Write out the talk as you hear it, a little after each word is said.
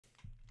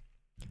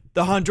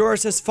The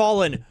Honduras has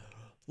fallen.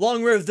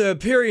 Long live the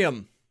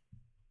Imperium.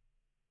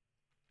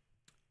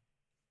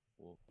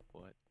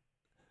 What?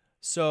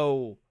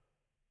 So,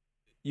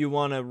 you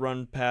want to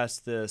run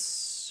past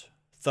this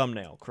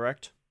thumbnail,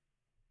 correct?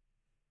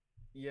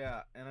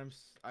 Yeah, and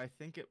I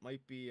think it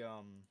might be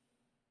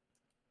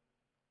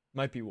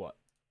Might be what?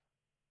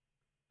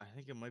 I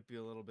think it might be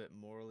a little bit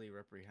morally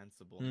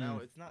reprehensible. Hmm. Now,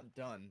 it's not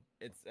done.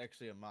 It's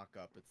actually a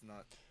mock-up. It's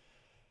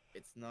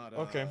not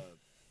Okay.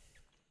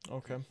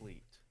 Okay.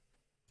 complete.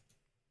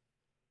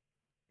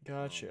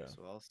 Gotcha.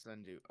 So I'll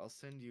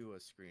send you a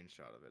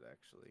screenshot of it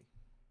actually.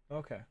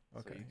 Okay. So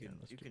Okay. you Yeah, can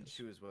let's you do can this.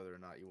 choose whether or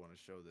not you want to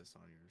show this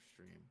on your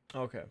stream,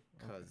 Okay.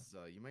 Okay. cuz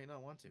you might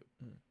not want to,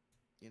 Hmm.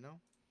 you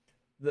know?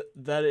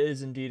 That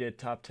is indeed a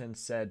top 10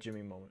 sad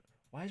Jimmy moment.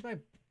 Why is my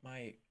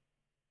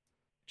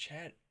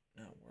chat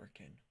not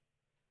working?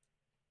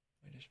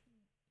 Why just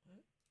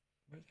what?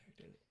 Where the heck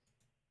did it?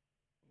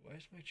 Why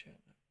is my chat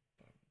not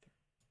bothering?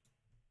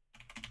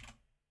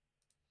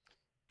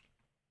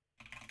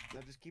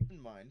 Now just keep in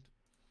mind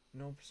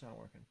Nope, it's not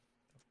working.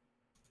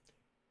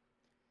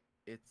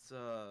 it's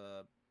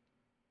a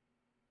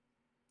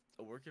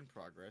work in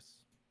progress.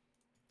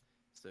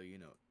 So,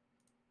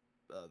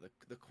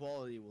 the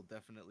quality will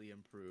definitely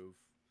improve.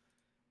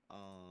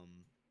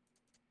 Um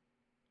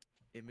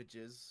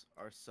Images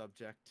are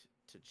subject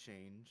to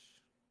change.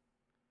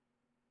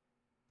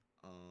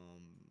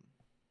 Um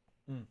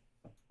Mm,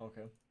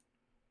 okay.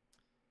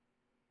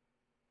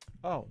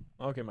 Oh,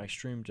 okay. My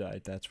stream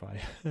died. That's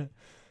why.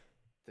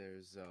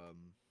 there's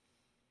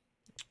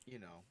you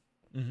know,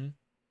 Mm-hmm.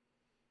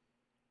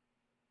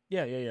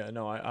 Yeah, yeah, yeah.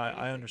 No, I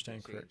anything could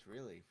understand. Correct. change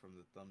really from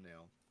the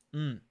thumbnail.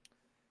 Mm.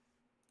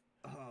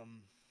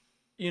 Um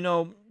You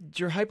know,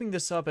 you're hyping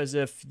this up as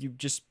if you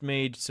just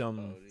made some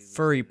oh, did he lose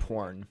furry internet again?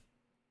 porn.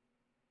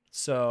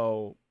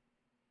 So,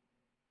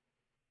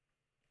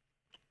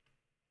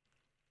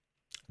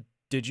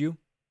 did you?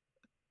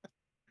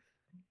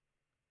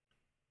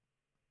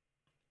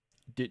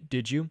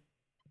 Did you?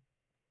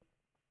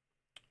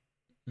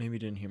 Maybe you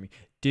didn't hear me.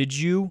 Did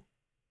you?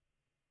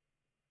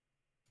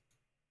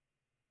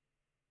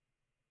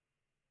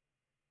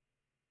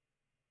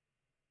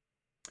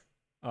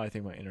 Oh, I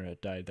think my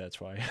internet died. That's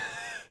why.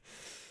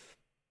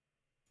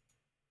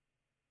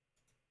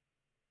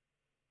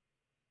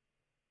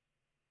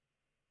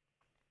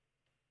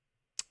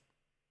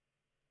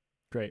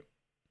 Great.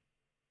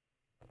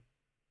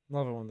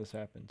 Love it when this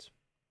happens.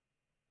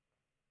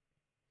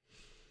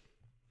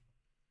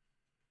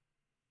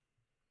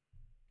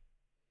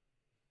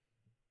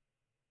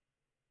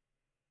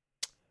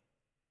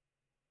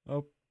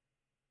 Oh,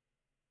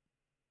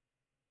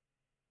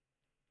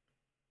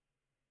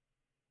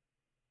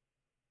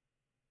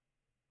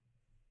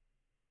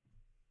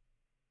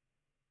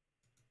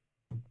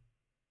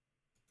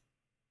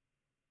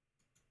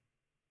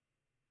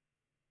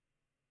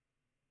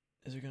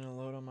 is it gonna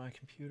load on my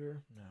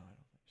computer? No, I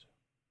don't.